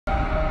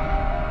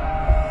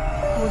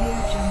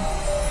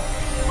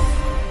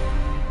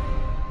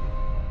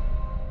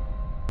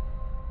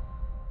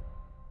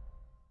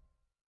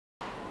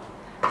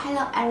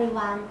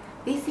everyone,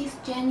 this is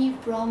Jenny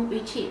from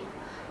Wechip.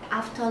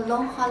 After a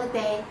long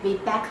holiday, we're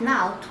back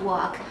now to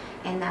work,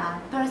 and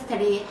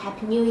firstly,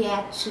 Happy New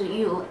Year to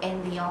you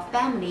and your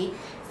family.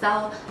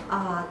 So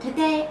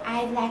today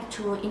I'd like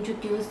to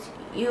introduce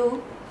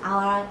you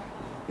our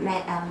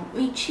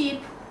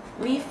Wechip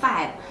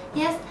V5.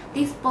 Yes,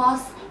 this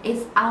box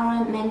is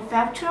our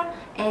manufacturer,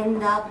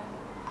 and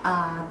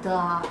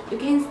you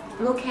can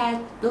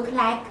look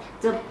like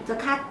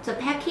the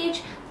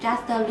package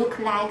just look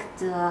like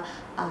the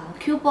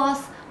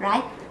Q-box,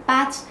 right?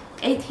 But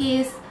it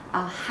is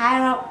a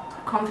higher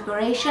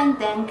configuration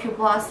than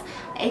Q-box.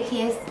 It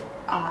is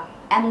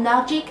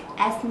amlogic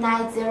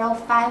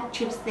s905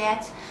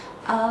 chipset.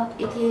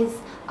 It is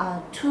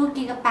 2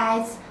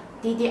 GB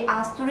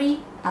DDR3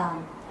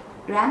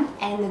 RAM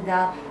and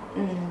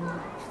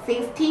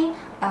 16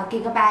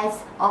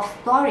 GB of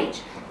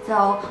storage.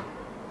 So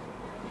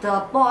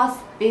the box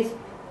with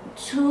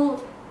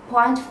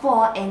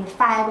 2.4 and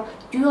 5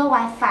 dual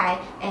Wi-Fi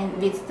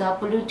and with the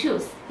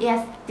Bluetooth.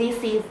 Yes,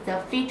 this is the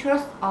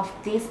features of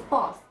this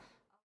box.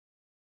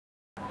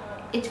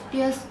 It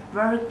feels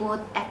very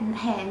good at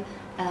hand.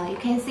 You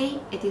can see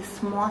it is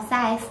small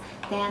size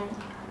than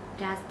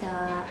just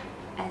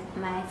at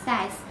my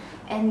size.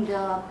 And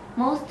the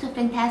most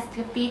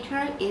fantastic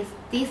feature is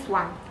this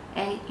one.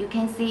 You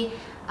can see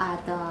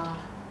the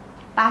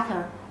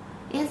butter.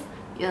 Yes,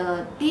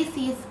 this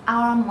is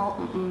our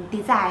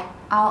design,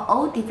 our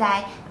old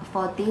design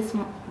for this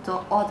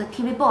all the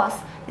TV box.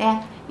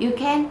 Then you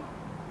can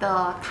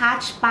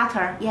touch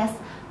butter. Yes,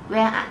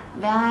 when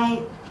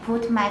I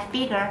put my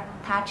finger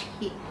touch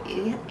it,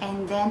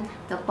 and then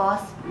the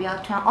box will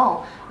turn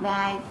on. When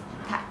I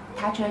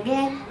touch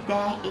again,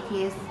 then it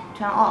is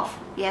turn off.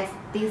 Yes,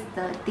 this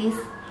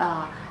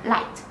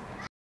light.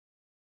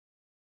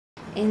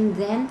 And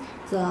then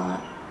the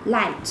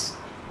light,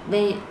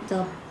 when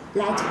the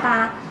light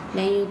bar,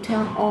 when you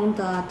turn on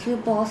the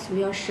TV box,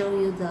 will show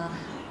you the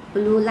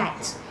blue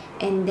light.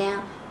 And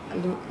then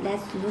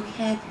let's look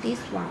at this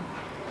one.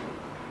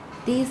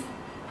 This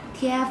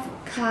TF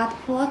card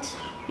port,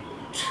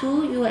 2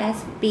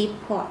 USB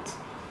port,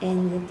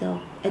 and the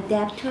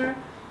adapter.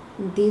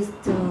 This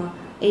the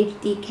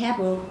HD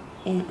cable,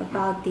 and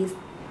about this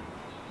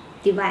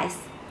device.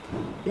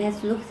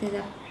 Let's look at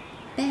the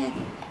back.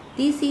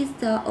 This is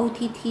the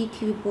OTT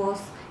TV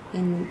box,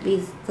 and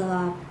with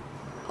the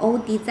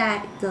old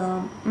design,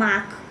 the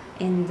mark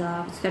and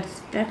the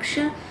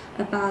satisfaction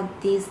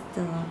about this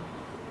the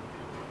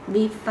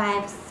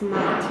V5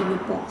 smart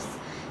TV box.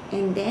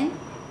 And then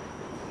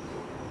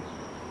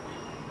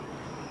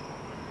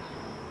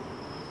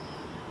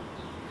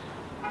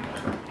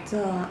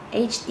the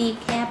HD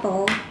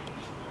cable,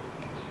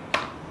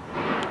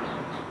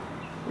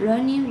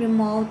 learning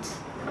remote,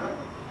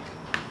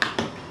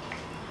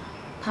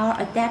 power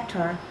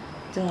adapter,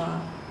 the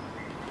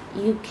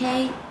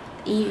UK,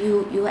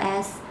 EU,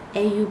 US,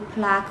 AU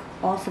plug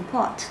or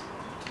support.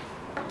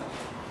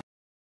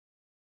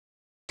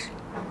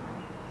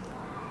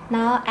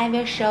 Now I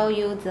will show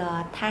you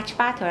the touch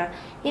button.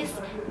 Yes,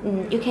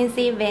 you can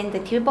see when the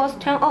TV box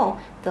turn on,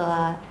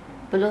 the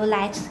blue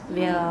light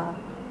will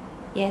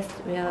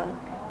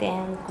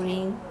then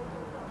green.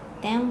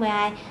 Then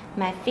when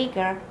my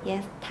finger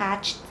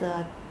touch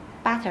the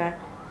button,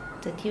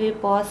 the TV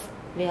box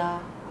will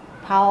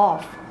power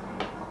off.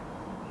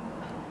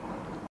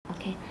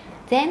 Okay.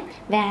 Then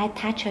when I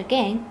touch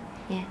again,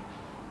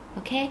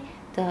 okay,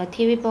 the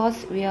TV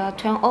box will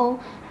turn on.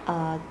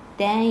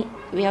 Then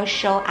will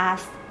show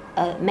us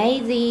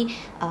amazing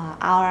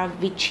our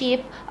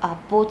Wechip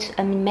boot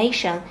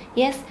animation.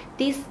 Yes,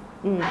 this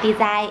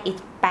design is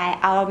by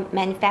our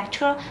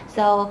manufacturer,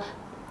 so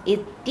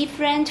it's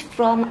different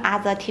from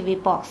other TV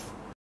box.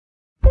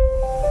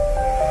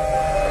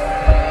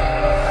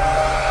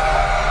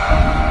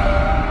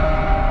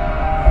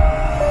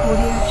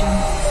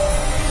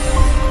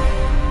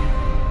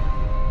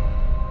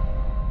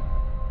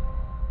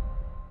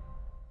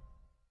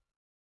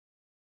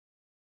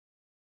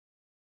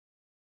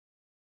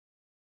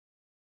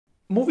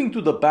 Moving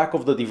to the back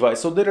of the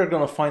device, so there you're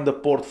going to find the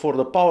port for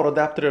the power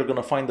adapter, you're going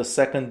to find the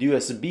second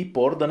USB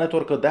port, the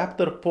network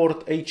adapter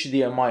port,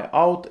 HDMI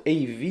out,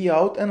 AV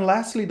out, and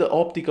lastly the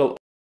optical.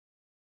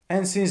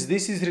 And since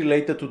this is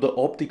related to the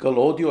optical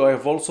audio, I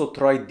have also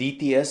tried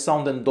DTS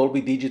sound and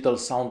Dolby Digital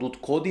sound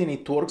with Kodi, and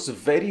it works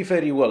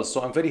very well.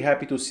 So I'm very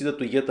happy to see that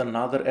we get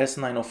another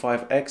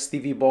s905x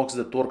TV box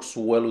that works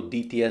well with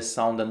DTS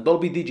sound and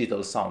Dolby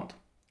Digital sound.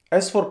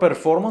 As for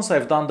performance,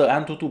 I've done the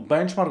Antutu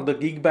benchmark, the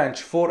Geekbench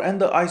 4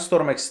 and the ice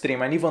storm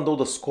Extreme, and even though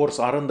the scores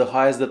aren't the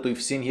highest that we've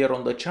seen here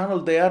on the channel,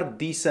 they are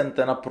decent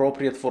and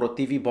appropriate for a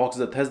TV box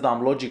that has the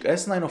amlogic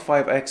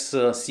s905x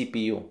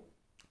CPU.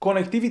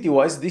 Connectivity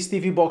wise, this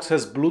TV box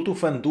has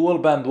Bluetooth and dual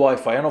band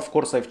Wi-Fi, and of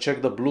course I've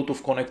checked the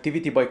Bluetooth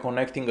connectivity by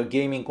connecting a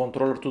gaming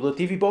controller to the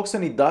TV box,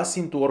 and it does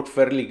seem to work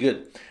fairly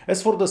good.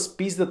 As for the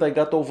speeds that I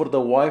got over the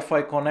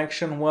Wi-Fi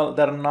connection, well,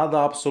 they're not the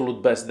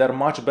absolute best. They're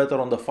much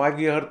better on the 5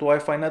 GHz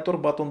Wi-Fi network,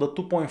 but on the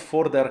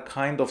 2.4 they're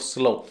kind of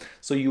slow.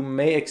 So you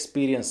may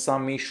experience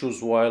some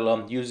issues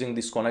while using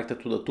this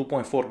connected to the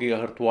 2.4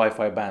 GHz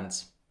Wi-Fi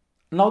bands.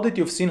 Now that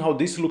you've seen how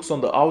this looks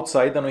on the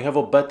outside and we have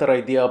a better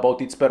idea about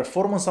its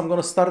performance, I'm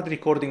gonna start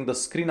recording the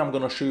screen. I'm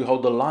gonna show you how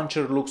the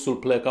launcher looks. We'll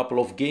play a couple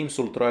of games,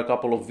 we'll try a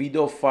couple of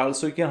video files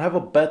so you can have a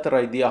better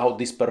idea how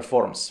this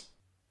performs.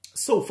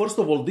 So first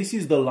of all, this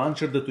is the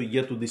launcher that we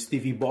get to this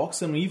TV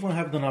box, and we even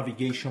have the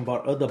navigation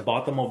bar at the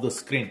bottom of the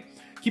screen.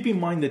 Keep in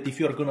mind that if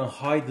you're gonna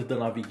hide the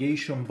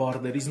navigation bar,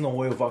 there is no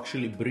way of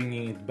actually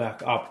bringing it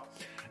back up.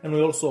 And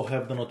we also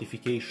have the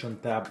notification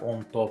tab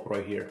on top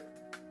right here.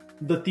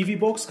 The TV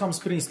box comes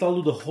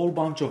pre-installed with a whole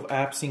bunch of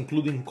apps,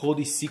 including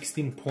Kodi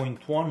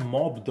 16.1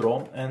 Mob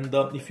Draw, and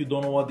if you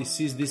don't know what this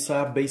is, this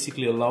app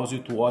basically allows you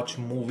to watch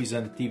movies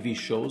and TV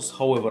shows.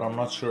 However, I'm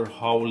not sure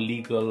how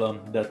legal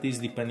that is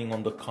depending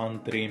on the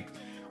country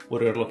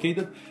where you're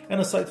located.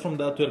 And aside from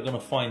that, we're gonna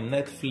find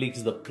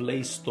Netflix, the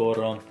Play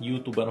Store,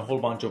 YouTube, and a whole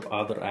bunch of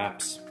other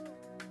apps.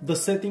 The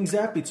settings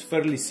app, it's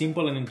fairly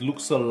simple and it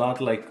looks a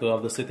lot like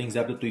the settings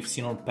app that we've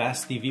seen on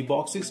past TV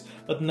boxes.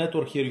 At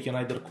network here you can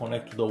either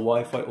connect to the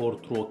Wi-Fi or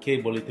through a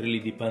cable, it really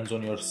depends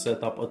on your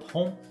setup at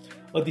home.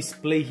 A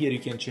display here you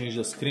can change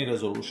the screen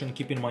resolution.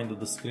 Keep in mind that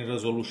the screen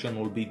resolution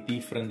will be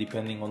different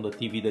depending on the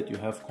TV that you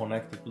have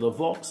connected to the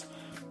box.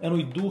 And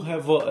we do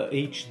have a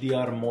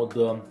HDR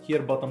mode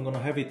here, but I'm gonna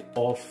have it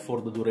off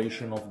for the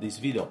duration of this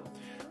video.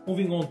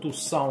 Moving on to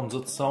sounds.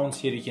 At sounds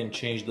here you can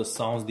change the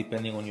sounds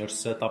depending on your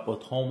setup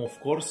at home, of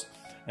course.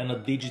 And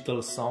at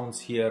digital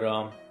sounds here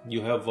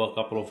you have a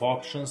couple of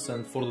options,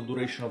 and for the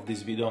duration of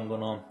this video I'm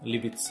gonna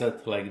leave it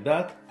set like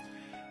that.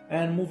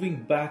 And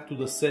moving back to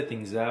the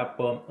settings app,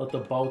 at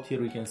about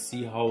here we can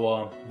see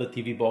how the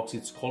TV box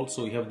is called.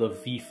 So we have the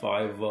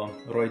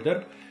V5 right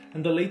there,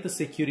 and the latest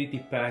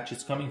security patch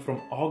is coming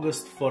from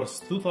August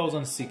 1st,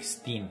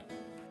 2016.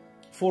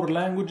 For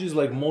languages,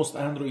 like most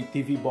Android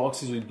TV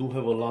boxes, we do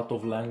have a lot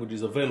of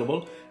languages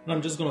available, and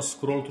I'm just gonna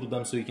scroll through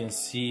them so you can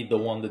see the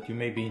one that you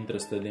may be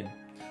interested in.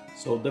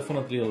 So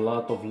definitely a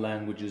lot of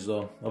languages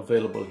are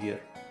available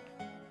here.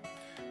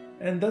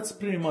 And that's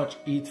pretty much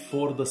it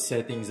for the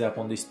settings app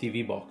on this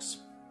TV box.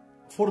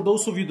 For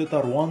those of you that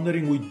are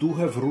wondering, we do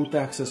have root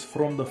access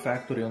from the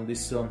factory on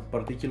this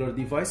particular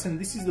device, and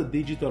this is the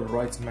digital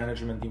rights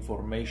management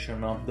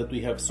information that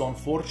we have. So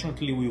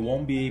unfortunately we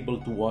won't be able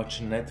to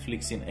watch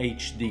Netflix in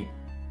HD.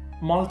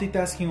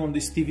 Multitasking on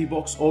this TV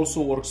box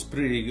also works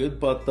pretty good,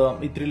 but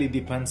it really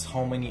depends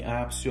how many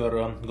apps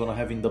you're gonna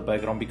have in the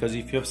background, because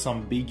if you have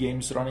some big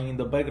games running in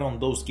the background,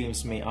 those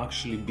games may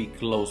actually be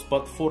closed,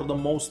 but for the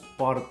most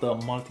part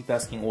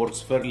multitasking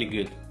works fairly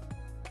good.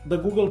 The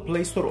Google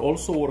Play Store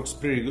also works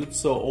pretty good,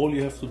 so all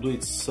you have to do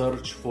is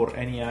search for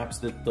any apps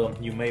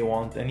that you may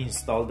want and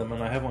install them,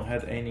 and I haven't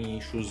had any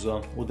issues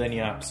with any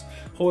apps.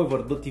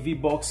 However, the TV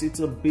box,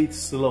 it's a bit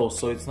slow,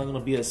 so it's not going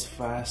to be as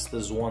fast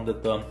as one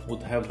that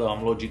would have the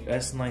amlogic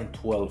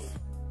S912.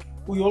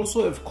 We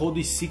also have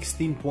Kodi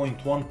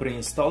 16.1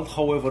 pre-installed,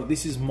 however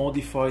this is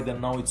modified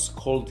and now it's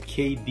called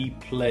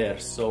KD Player,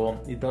 so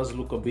it does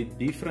look a bit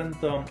different.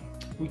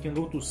 We can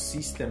go to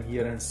system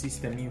here and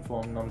system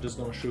info, and I'm just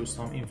going to show you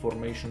some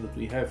information that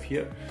we have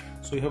here.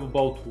 So we have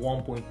about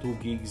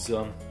 1.2 gigs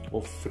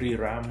of free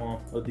RAM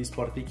at this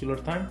particular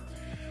time.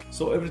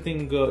 So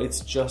everything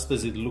it's just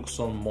as it looks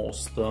on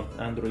most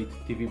Android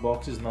TV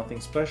boxes, nothing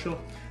special.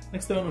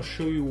 Next I want to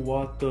show you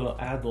what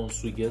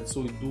add-ons we get.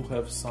 So we do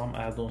have some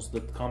add-ons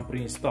that come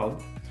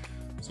pre-installed.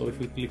 So if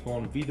we click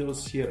on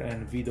videos here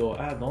and video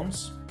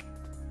add-ons,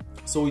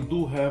 so we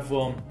do have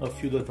a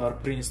few that are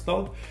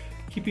pre-installed.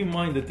 Keep in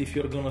mind that if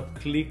you're gonna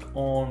click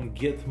on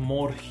get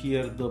more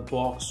here, the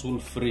box will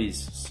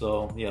freeze.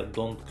 So yeah,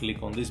 don't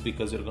click on this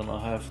because you're gonna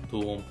have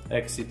to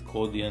exit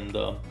Kodi and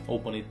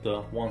open it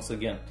once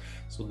again.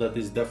 So that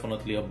is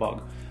definitely a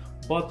bug.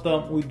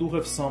 But we do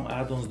have some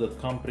add-ons that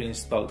come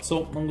pre-installed.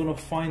 So I'm gonna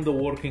find the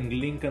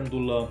working link and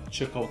we'll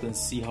check out and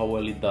see how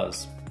well it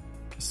does.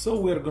 So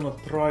we're gonna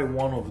try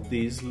one of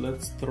these.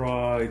 Let's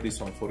try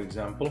this one, for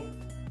example.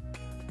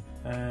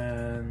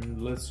 And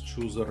let's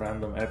choose a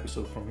random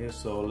episode from here.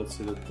 So let's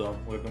say that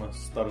we're gonna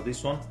start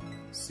this one,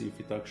 see if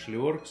it actually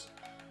works.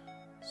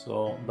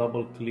 So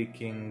double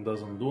clicking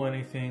doesn't do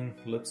anything.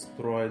 Let's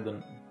try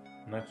the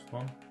next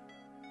one.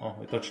 Oh,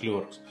 it actually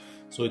works.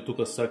 So it took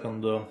a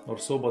second or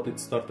so, but it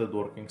started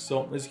working.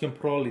 So as you can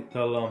probably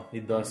tell,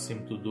 it does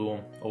seem to do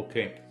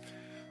okay.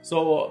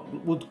 So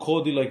with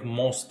Kodi, like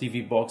most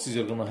TV boxes,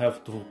 you're gonna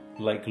have to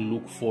like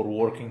look for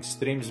working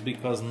streams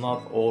because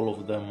not all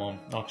of them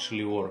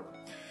actually work.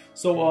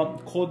 So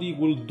Kodi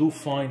will do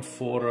fine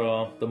for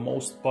the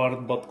most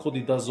part, but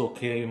Kodi does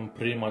okay in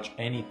pretty much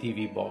any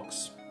TV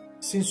box.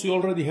 Since we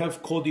already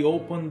have Kodi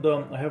opened,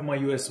 I have my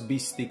USB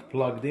stick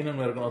plugged in and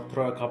we're gonna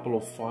try a couple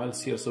of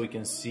files here so we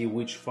can see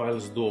which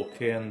files do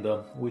okay and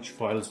which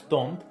files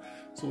don't.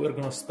 So we're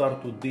gonna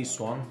start with this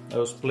one. I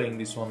was playing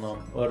this one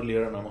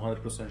earlier and I'm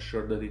 100%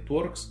 sure that it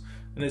works.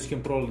 And as you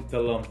can probably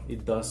tell,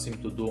 it does seem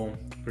to do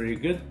pretty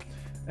good.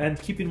 And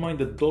keep in mind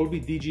that Dolby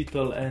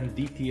Digital and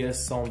DTS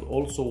sound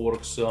also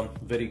works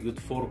very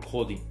good for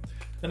Kodi.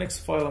 The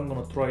next file I'm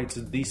gonna try is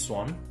this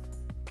one.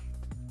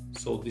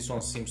 So this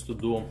one seems to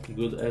do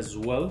good as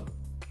well.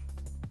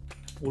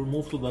 We'll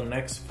move to the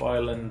next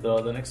file, and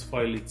the next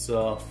file it's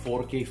a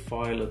 4K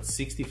file at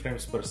 60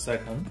 frames per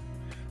second.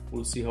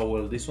 We'll see how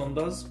well this one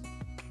does.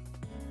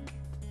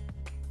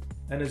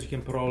 And as you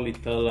can probably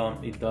tell,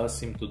 it does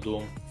seem to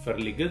do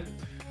fairly good.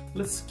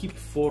 Let's skip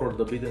forward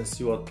a bit and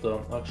see what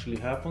actually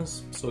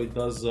happens. So it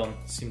does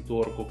seem to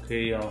work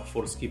okay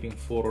for skipping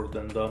forward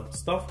and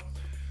stuff.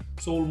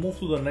 So we'll move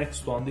to the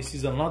next one. This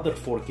is another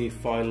 4K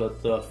file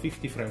at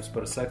 50 frames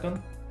per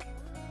second.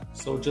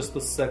 So just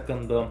a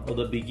second at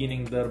the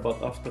beginning there,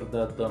 but after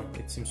that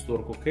it seems to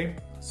work okay.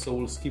 So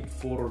we'll skip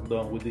forward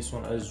with this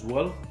one as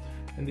well.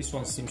 And this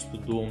one seems to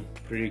do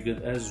pretty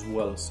good as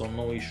well. So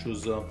no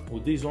issues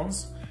with these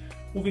ones.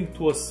 Moving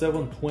to a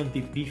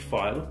 720p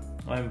file.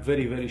 I'm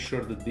very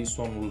sure that this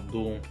one will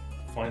do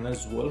fine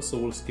as well. So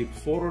we'll skip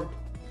forward.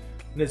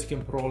 And as you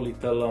can probably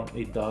tell,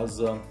 it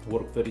does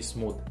work very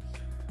smooth.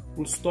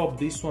 We'll stop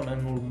this one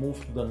and we'll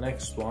move to the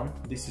next one.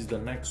 This is the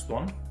next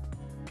one.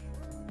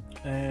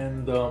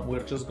 And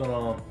we're just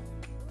gonna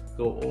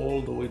go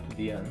all the way to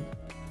the end.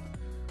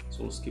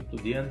 So we'll skip to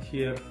the end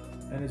here.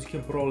 And as you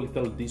can probably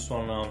tell, this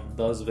one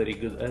does very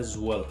good as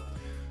well.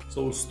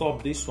 So we'll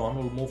stop this one,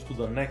 we'll move to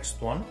the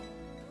next one.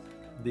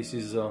 This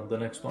is the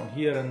next one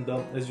here, and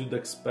as you'd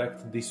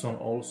expect, this one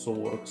also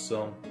works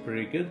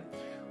pretty good.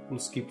 We'll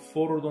skip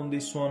forward on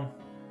this one,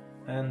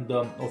 and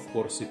of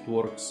course it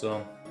works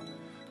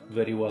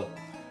very well.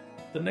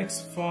 The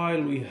next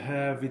file we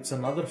have, it's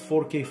another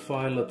 4K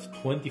file at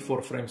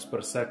 24 frames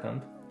per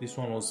second. This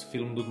one was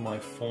filmed with my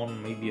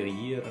phone maybe a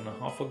year and a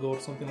half ago or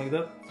something like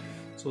that.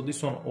 So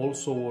this one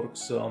also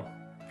works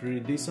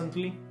pretty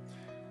decently.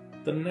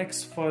 The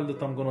next file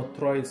that I'm gonna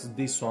try is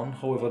this one.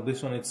 However,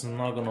 this one it's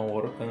not gonna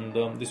work, and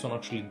this one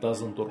actually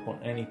doesn't work on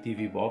any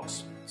TV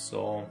box.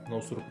 So no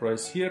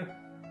surprise here.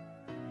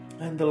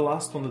 And the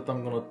last one that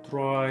I'm gonna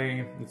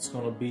try, it's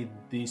gonna be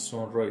this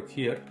one right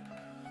here.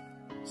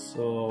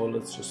 So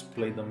let's just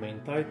play the main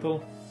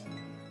title.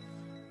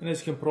 And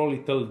as you can probably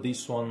tell,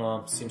 this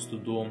one seems to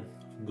do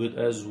good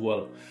as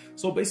well.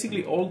 So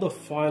basically all the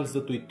files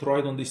that we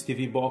tried on this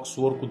TV box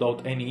work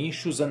without any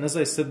issues, and as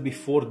I said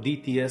before,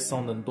 DTS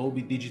sound and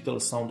Dolby Digital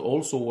sound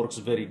also works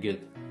very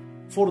good.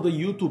 For the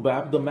YouTube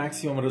app, the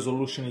maximum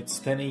resolution is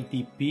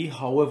 1080p,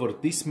 however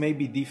this may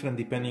be different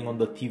depending on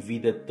the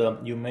TV that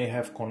you may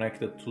have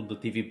connected to the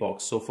TV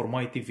box. So for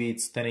my TV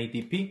it's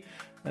 1080p,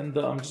 and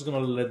I'm just gonna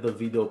let the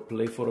video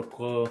play for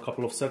a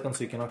couple of seconds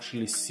so you can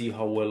actually see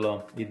how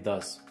well it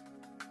does.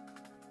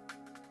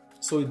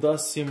 So it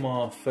does seem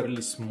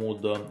fairly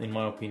smooth in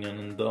my opinion,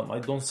 and I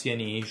don't see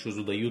any issues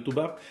with the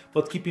YouTube app.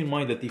 But keep in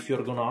mind that if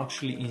you're gonna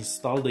actually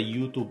install the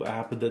YouTube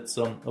app that's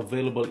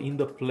available in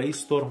the Play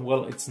Store,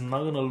 well, it's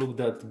not gonna look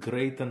that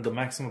great, and the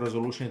maximum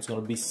resolution is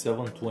gonna be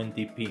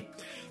 720p.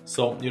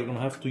 So you're gonna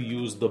have to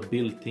use the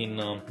built-in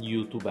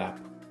YouTube app.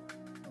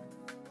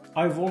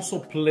 I've also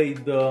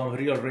played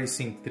Real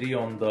Racing 3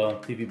 on the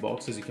TV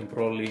box, as you can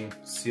probably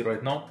see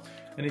right now,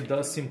 and it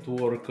does seem to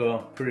work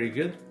pretty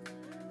good.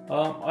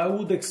 I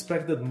would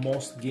expect that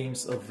most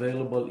games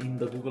available in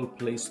the Google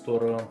Play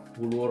Store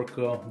will work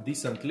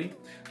decently.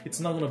 It's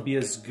not gonna be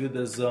as good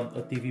as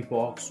a TV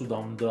box with the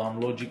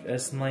amlogic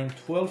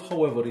s912,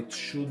 however it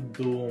should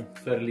do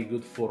fairly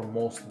good for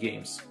most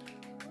games.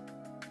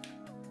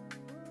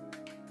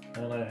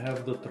 And I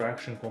have the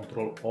traction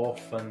control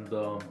off and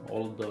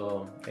all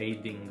the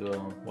aiding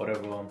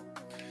whatever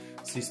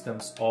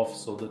systems off,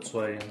 so that's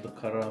why the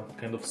car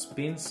kind of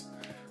spins.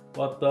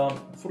 But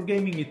for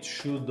gaming it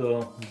should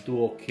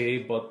do okay,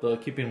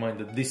 but keep in mind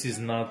that this is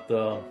not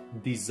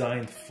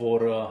designed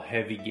for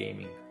heavy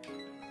gaming.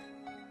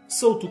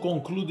 So to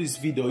conclude this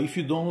video, if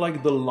you don't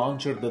like the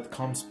launcher that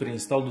comes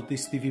pre-installed with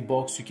this TV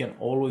box, you can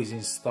always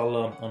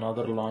install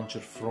another launcher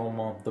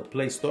from the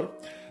Play Store.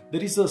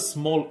 There is a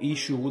small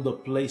issue with the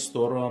Play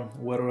Store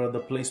where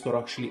the Play Store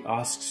actually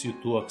asks you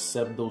to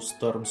accept those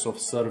terms of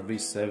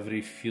service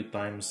every few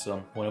times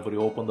whenever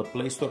you open the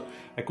Play Store.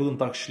 I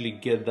couldn't actually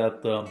get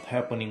that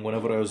happening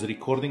whenever I was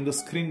recording the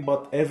screen,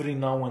 but every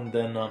now and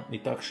then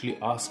it actually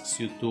asks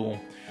you to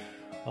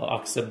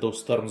accept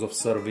those terms of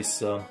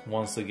service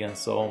once again,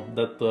 so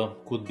that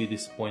could be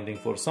disappointing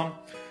for some.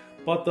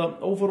 But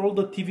overall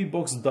the TV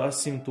box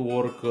does seem to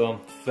work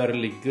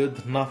fairly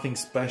good, nothing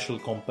special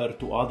compared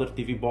to other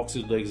TV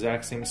boxes with the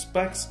exact same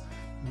specs.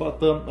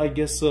 but I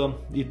guess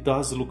it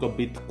does look a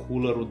bit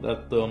cooler with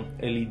that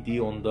LED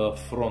on the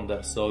front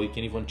there, so you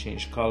can even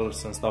change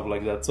colors and stuff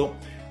like that. So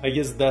I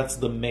guess that's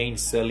the main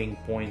selling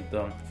point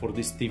for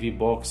this TV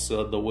box,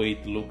 the way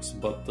it looks,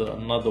 but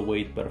not the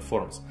way it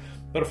performs.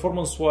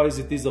 Performance wise,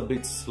 it is a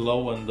bit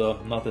slow and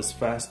not as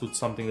fast with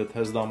something that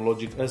has the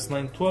amlogic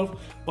S912,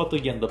 but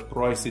again the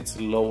price it's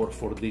lower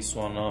for this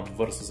one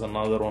versus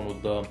another one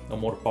with a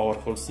more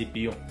powerful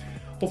CPU.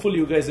 Hopefully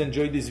you guys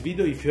enjoyed this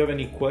video. If you have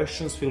any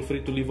questions, feel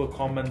free to leave a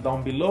comment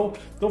down below.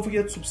 Don't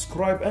forget to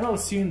subscribe, and I'll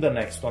see you in the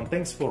next one.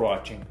 Thanks for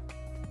watching.